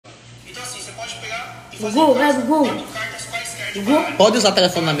Gugu, vai, Gugu. Gugu? Pode usar o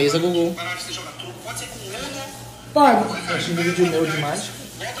telefone na mesa, Gugu. Pode. Tá assistindo vídeo meu demais.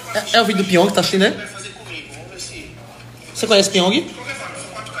 É o vídeo do Pyong que tá assistindo, né? Você conhece Pyong?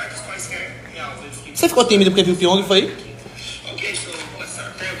 Você ficou tímido porque viu o Pyong, foi?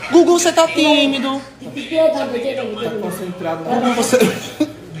 Gugu, você tá tímido. Tá concentrado. Gugu, você...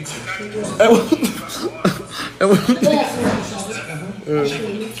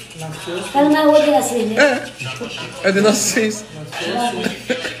 Ela não é outra assim, né? É de nascença.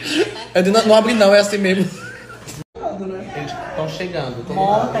 Não abre não, é assim mesmo. Eles estão chegando.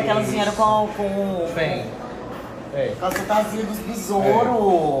 Monta aquela senhora com Vem. a fantasia dos besouros.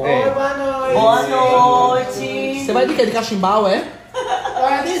 Oi, boa noite. Boa noite. Você vai de quê? De cachimbau, é?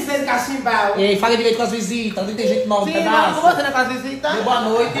 Olha dizendo cachimbau. E aí, fala direito com as visitas. Não tem gente nova no Sim, não, pedaço. você não é com as visitas? Boa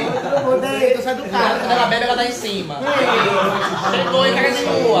noite. Eu mudei, eu saio do carro. Quando ela bebe, ela dá em cima. Chegou em cara de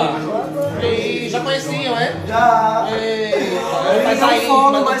rua. E já conheciam, é? Já. Mas aí,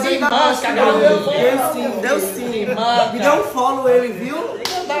 mas tem manca, garoto. Deu sim. Manca. Me deu um follow ele, viu?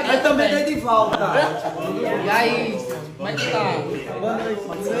 Aí também dei de volta. E aí, como é que tá?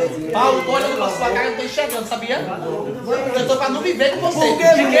 Paulo, tô olhando pra sua cara e não tô enxergando, sabia? Eu tô pra não viver com você.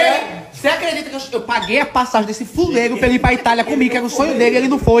 Você acredita que eu paguei a passagem desse fuleiro pra ele ir pra Itália comigo, que era o sonho dele, ele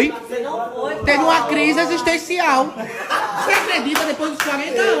não foi? Você não foi. Teve uma crise existencial. Você acredita depois dos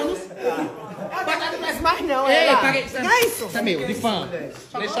 40 anos? Não é mais não, Ei, é. paguei. É isso. Isso é meu, de fã.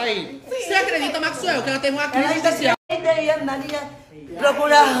 Deixa aí. Você acredita, Maxwell, que ela teve uma crise existencial?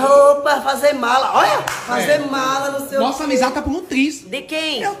 Procurar roupa, fazer mala. Olha, fazer mala no seu... Nossa amizade tá por um triz. De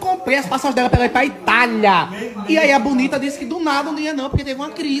quem? Eu comprei as passagens dela pra ela ir pra Itália. E aí a bonita disse que do nada não ia não, porque teve uma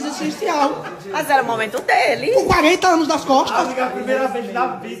crise existencial. Mas era o momento dele. Com 40 anos das costas. Amiga, a primeira vez na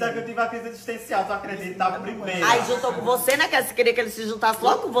vida que eu tive a crise existencial, tu acredita? A primeira. Aí juntou com você, né? Que você queria que ele se juntasse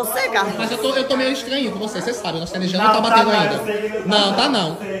logo com você, Carlinhos? Mas eu tô meio estranho com você sabe. Nossa energia não tá batendo ainda. Não, tá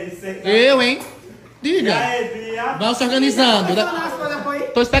não. Eu, hein? Diga. Vamos se organizando.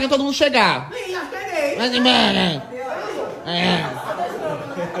 Tô esperando todo mundo chegar. Sim, já peguei. Vai embora.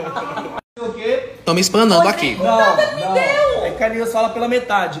 Estão me espanando aqui. Não. É Carlinhos fala pela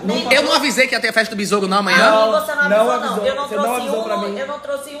metade. Eu não avisei que ia ter festa do besouro não amanhã. Não, você não avisou, não. avisou. Eu não Você não trouxe avisou pra mim. eu não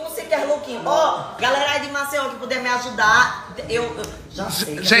trouxe um sequer lookinho. Ó, galera aí de Maceió que puder me ajudar, eu já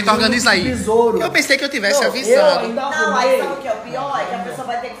sei. Gente, organiza aí. Besouro. Eu pensei que eu tivesse Eu avisado. ainda Não, arrumei. aí sabe o que é o pior? É que a pessoa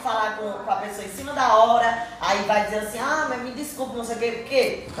vai ter que falar com a pessoa em cima da hora, aí vai dizer assim, mas me desculpe, não sei o quê, por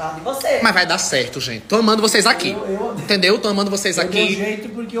quê? Por causa de você. Mas vai dar certo, gente. Tô amando vocês aqui. Entendeu? Tô amando vocês Eu dei um aqui. jeito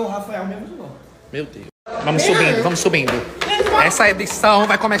porque o Rafael me ajudou. Meu Deus. Vamos subindo, vamos subindo. Essa edição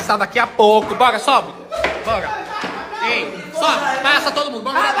vai começar daqui a pouco. Bora, sobe. Bora. Ei, sobe. Passa todo mundo.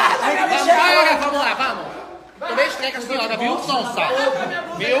 Vamos lá, vamos lá, vamos. Tô meio estranha com a senhora, viu, Sonsa?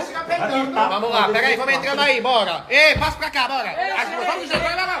 Viu? Vamos lá, peraí, vamos entrando aí, bora. Ei, passa pra cá, bora. Vamos, gente,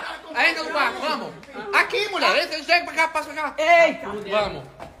 vai. Entra no quarto, vamos. Aqui, mulher, entra pra cá, passa pra cá. Eita. Vamos.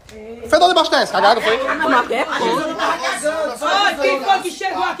 Fedor de Bastés, cagado, foi? Quem foi que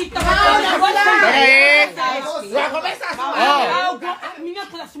chegou aqui que tava... Peraí. Vai começar. Minha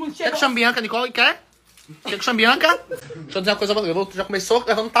coisa assim, Quer que chame Bianca, Nicole? Quer? Quer que chame Bianca? Deixa eu dizer uma coisa pra você. Já começou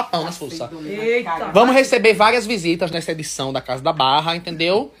levando tapão nas forças. Vamos receber várias visitas nessa edição da Casa da Barra,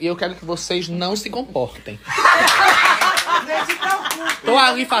 entendeu? E eu quero que vocês não se comportem.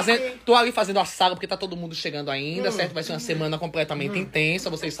 Tô ali fazendo a sala porque tá todo mundo chegando ainda, certo? Vai ser uma semana completamente intensa,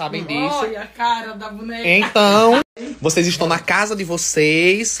 vocês sabem disso. Olha a cara da boneca. Então, vocês estão na casa de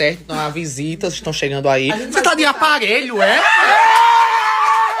vocês, certo? Então, as visitas estão chegando aí. Você tá de aparelho, é?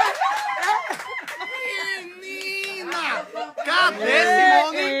 Menina! Cadê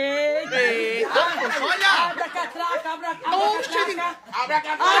Simone? Eita, olha! Abra a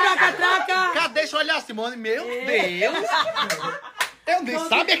catraca. Cadê? Deixa eu olhar, Simone. Meu Deus! Eu nem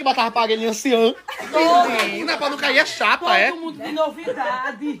sabia que botava aparelhinho assim, ó. Menina, pra não cair a chapa, é? Todo mundo de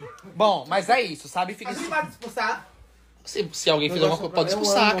novidade. Bom, mas é isso, sabe? Fica... Vai expulsar? Se alguém fizer uma coisa, pode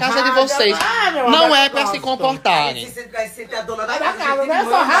expulsar. A casa é de vocês. Não é pra se comportarem. Você é dona da Casa, não é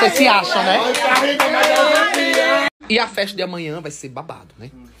só raiva. Você se acha, né? E a festa de amanhã vai ser babado, né?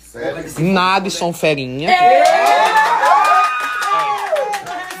 Nadson Ferinha.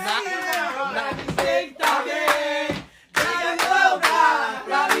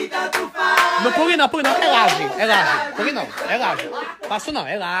 Não pule não, é laje. Pule não, é laje. Passo não,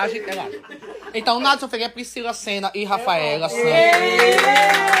 é laje. Então, Nadson Ferinha, Priscila Senna e Rafaela Santos.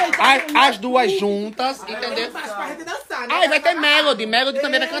 As duas juntas, entendeu? Ah, e vai ter Melody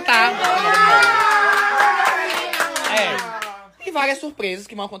também vai cantar. Tem várias surpresas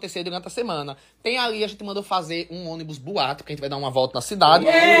que vão acontecer durante a semana. Tem ali, a gente mandou fazer um ônibus boato, que a gente vai dar uma volta na cidade.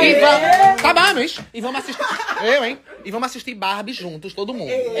 Tá bom, bicho. E vamos assistir... E vamos assistir Barbie juntos, todo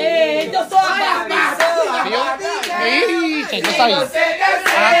mundo. Eita, eu sou a Barbie! Viu? Ih, gente, vai sair. Você quer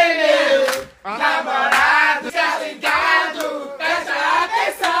ser meu namorado, tá ligado? Presta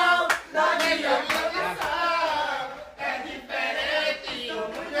atenção na minha coração. É diferente, o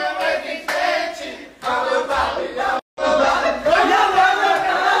mundo vai de frente. Vamos, Barbie, já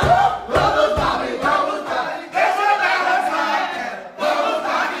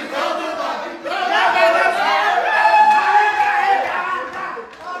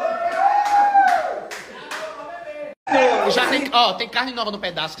tem carne nova no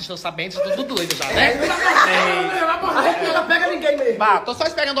pedaço, que estão sabendo, vocês estão tudo doido já, né? A gente não pega ninguém mesmo. Bah, tô só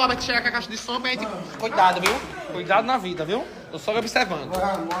esperando o homem chegar com a caixa de som pra gente... Cuidado, viu? Cuidado na vida, viu? Tô só observando.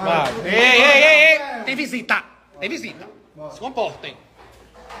 Vai. Ei! Tem visita! Se comportem.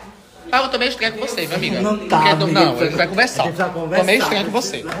 Eu tô meio estranho com você, minha amiga. Não tá, Porque, amiga, não, a gente vai conversar. Tô meio estranho com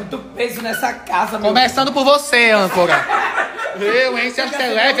você. Muito peso nessa casa, meu. Começando por você, âncora. Eu, hein? Você acha que você é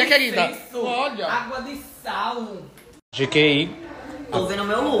leve, querida? Olha. Água de sal. GQI. Tô vendo o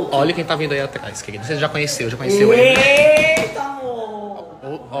meu look. Olha quem tá vindo aí atrás, querida. Você já conheceu ele. Eita, amor.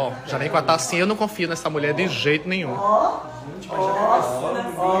 Ó, já vem com a tacinha. Eu não confio nessa mulher de jeito nenhum.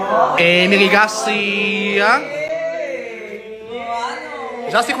 Emily Garcia.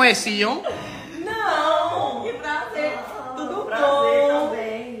 Já se conheciam? Não, que prazer. Tudo bom?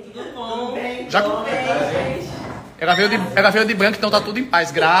 Tudo bom? Já... Ela veio de branco, então tá tudo em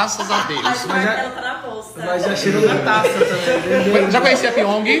paz, graças a Deus. Mas Martelo tá na bolsa. Mas já cheirou na taça também. Já conhecia a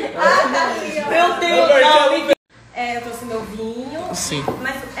Pyong? Meu Deus, não. Eu trouxe meu vinho. Sim.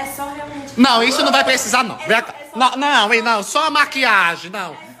 Mas é só realmente... Não, isso não vai precisar, não. Vem cá. Não, só a maquiagem,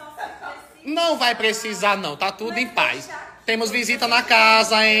 não. Não vai precisar, não. Tá tudo em paz. Temos visita na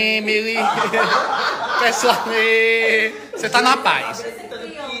casa, Emily. Pessoal, você tá na paz.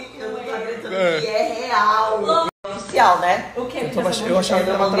 Que é real. Oficial, né? O quê? Eu achava que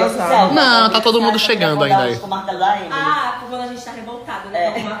tava atrasado. Não, tá todo mundo chegando ainda aí. Com o martelo da Emily. Ah, quando a gente tá revoltado,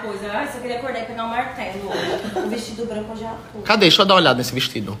 né? Com alguma coisa. Ah, só queria acordar e pegar um martelo. O vestido branco eu já fui. Cadê? Deixa eu dar uma olhada nesse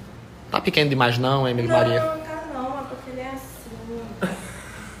vestido. Tá pequeno demais não, Emily Maria? Não, tá não, é porque ele é assim.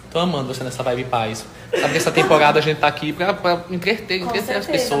 Tô amando você nessa vibe paz. Sabe que essa temporada a gente tá aqui pra entreter as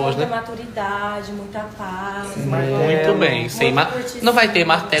pessoas, muita né? maturidade, muita paz. Muito bem. Sem curtição. Não vai ter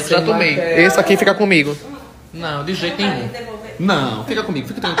martelo, já tomei. Esse aqui fica comigo. Não, de jeito nenhum. Não, fica comigo,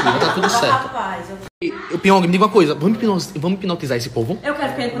 fica tranquilo, tá tudo certo. Rapaz, Eu, Pyong, me diga uma coisa, vamos hipnotizar esse povo? eu quero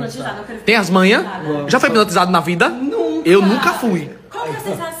ficar hipnotizada. Eu quero ficar Tem as manhas? hipnotizada. Já foi hipnotizado na vida? Nunca. Eu nunca fui. Qual que é a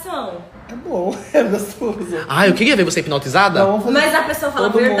sensação? É bom, é gostoso. Ah, eu queria ver você hipnotizada. Não, vamos fazer Mas a pessoa fala a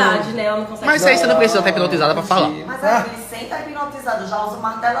todo verdade, mundo. né? Ela não consegue... Mas aí você não precisa estar hipnotizada pra falar. Mas a Emily sem tá hipnotizada. Já usa o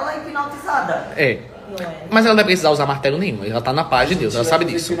martelo, ela é hipnotizada. É. Não é. Mas ela não vai precisar usar martelo nenhum. Ela tá na paz de Deus, ela sabe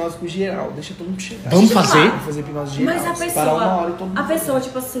Fazer disso. hipnose com geral, deixa todo mundo chegar. Vamos fazer? Vamos fazer hipnose geral. Mas a Parar uma hora e todo pessoa, mundo a pessoa,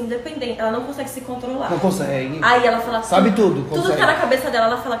 tipo assim, independente, ela não consegue se controlar. Não consegue. Aí ela fala Sabe tudo, Tudo consegue. que tá na cabeça dela,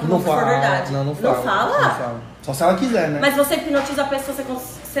 ela fala que não for verdade. Não fala. Não fala? Não fala. Só se ela quiser, né? Mas você hipnotiza a pessoa,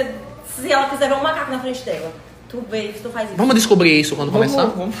 se ela quiser ver um macaco na frente dela, tu vê, tu faz isso. Vamos descobrir isso quando começar?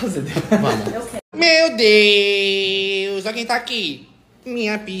 Vamos fazer. Vamos. Eu quero. Meu Deus, olha quem tá aqui.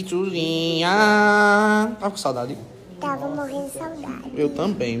 Minha pituzinha. Tava com saudade? Tava morrendo de saudade. Eu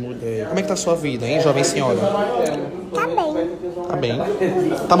também, mulher. Como é que tá a sua vida, hein, jovem senhora? Tá bem. Tá bem.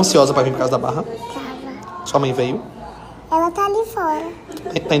 Tá ansiosa pra vir pra casa da Barra? Tava. Sua mãe veio? Ela tá ali fora.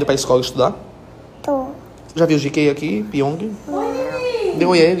 Tá indo pra escola estudar? Tô. Já viu o GK aqui, Pyong? Deu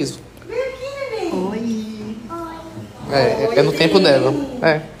oi a eles. Oi. É no tempo dela.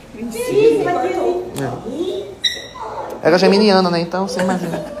 É. Ela é geminiana, né? Então você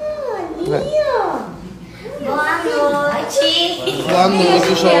imagina. Boa noite. Boa noite, A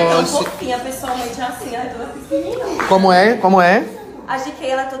GK é tão Joyce. fofinha, pessoalmente, assim, ela é toda pequenininha. Como é? Como é? A GK,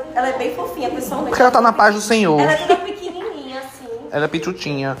 ela é bem fofinha, pessoalmente. Porque ela tá na paz do Senhor. Ela é toda pequenininha, assim. Ela é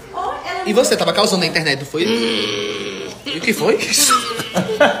pitutinha. Oh, ela é E você tava causando na internet, não foi? E o que foi isso?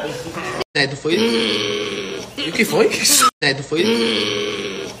 Não foi? E o que foi isso? Não foi?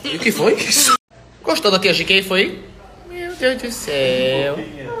 E o que foi isso? Gostou da tia GK, foi? Meu Deus do céu.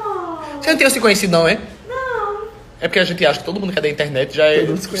 Você não tinha se conhecido, não, é? Não. É porque a gente acha que todo mundo que é da internet já é,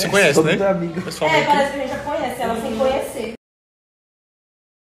 se conhece, todo né? mundo é amigo. Pessoalmente. Parece que a gente já conhece ela sem conhecer.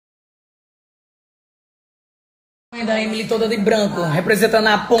 Da Emily toda de branco, representando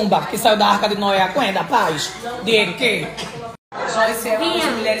a pomba que saiu da Arca de Noé. Quem da paz? Diego, quem? Joyce é uma das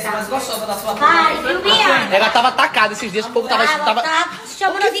mulheres mais gostosas da sua Vai, viu, Bianca? Ela tava atacada esses dias, o povo tava... Tá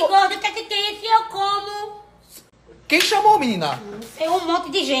chamando de gorda, o que é que tem aqui? Eu como. Quem chamou, menina? Tem um monte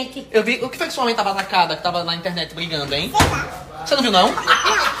de gente. Eu vi. O que foi que sua mãe tava atacada, que tava na internet brigando, hein? Você não viu, não?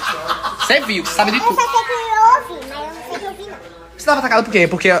 Você viu, você sabe de Eu tudo. só sei que eu ouvi, mas eu não sei que eu vi, não. Você tava atacada por quê?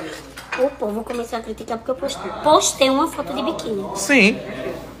 Porque. O povo começou a criticar porque eu postei uma foto de biquíni. Sim.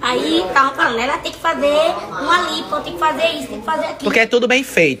 Aí estavam falando, ela tem que fazer uma lipo, tem que fazer isso, tem que fazer aquilo. Porque é tudo bem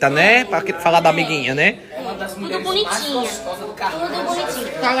feita, né? Pra falar da amiguinha, né? Uma das Tudo mulheres mais bonitinho. gostosas do Carlinhos. Tudo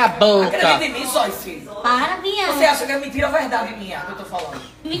bonitinho. Cala a boca. Acredita em mim, Joyce. Para, Bianca. Você acha que é mentira ou verdade minha que eu tô falando?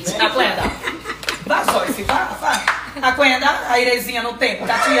 Mentira. Aquenda. Vá, Joyce, vá. Aquenda, a Irezinha no tempo,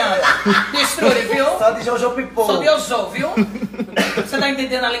 Tatiana. Destrui, viu? Só de Jojo Pipô. Sou de Ojo, viu? Você tá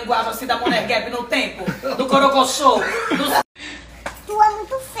entendendo a linguagem assim da Money Gap no tempo? Do Corocochô? Tu é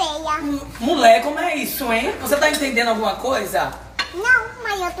muito feia. Mulher, como é isso, hein? Você tá entendendo alguma coisa? Não,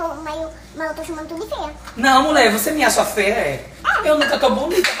 mas eu tô chamando tu de feia. Não, mulher, você me acha feia, é? Eu nunca tô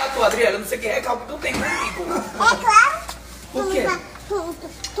bonita pra tu, Andryele. Eu não sei que recalque tu tem comigo. É claro. Por quê?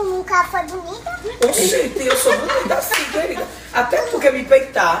 Tu nunca foi bonita? Oxente, eu sou bonita assim, querida. Até tu quer me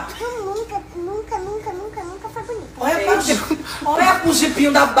peitar. Tu nunca foi bonita. Olha pro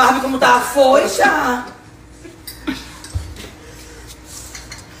jipinho da Barbie como tá já.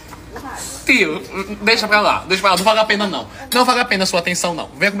 Tio, deixa pra lá, não vale a pena não. Não vale a pena a sua atenção não.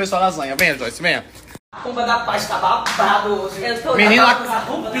 Venha comer sua lasanha, venha Joyce, venha. A pomba da paz tá babado hoje. Eu tô Menina-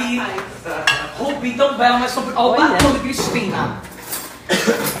 Rubi tão bela, mas sobre... Olha o batom de Cristina.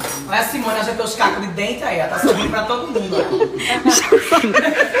 Olha a Simone, já tem os cacos de dente aí, ela tá sorrindo pra todo mundo.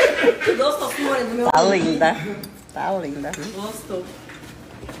 Gostou, Simone, do meu Tá linda. Tá linda. Gostou.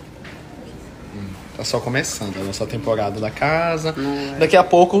 Tá só começando a nossa temporada da casa. Daqui a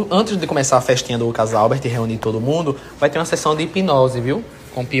pouco, antes de começar a festinha do casal Albert e reunir todo mundo, vai ter uma sessão de hipnose, viu?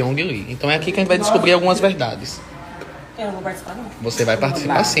 Com Pyong Lee. Então é aqui que a gente vai descobrir algumas verdades. Eu não vou participar, não. Você vai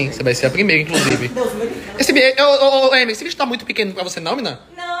participar sim, você vai ser a primeira, inclusive. Esse bicho tá muito pequeno pra você não, menina?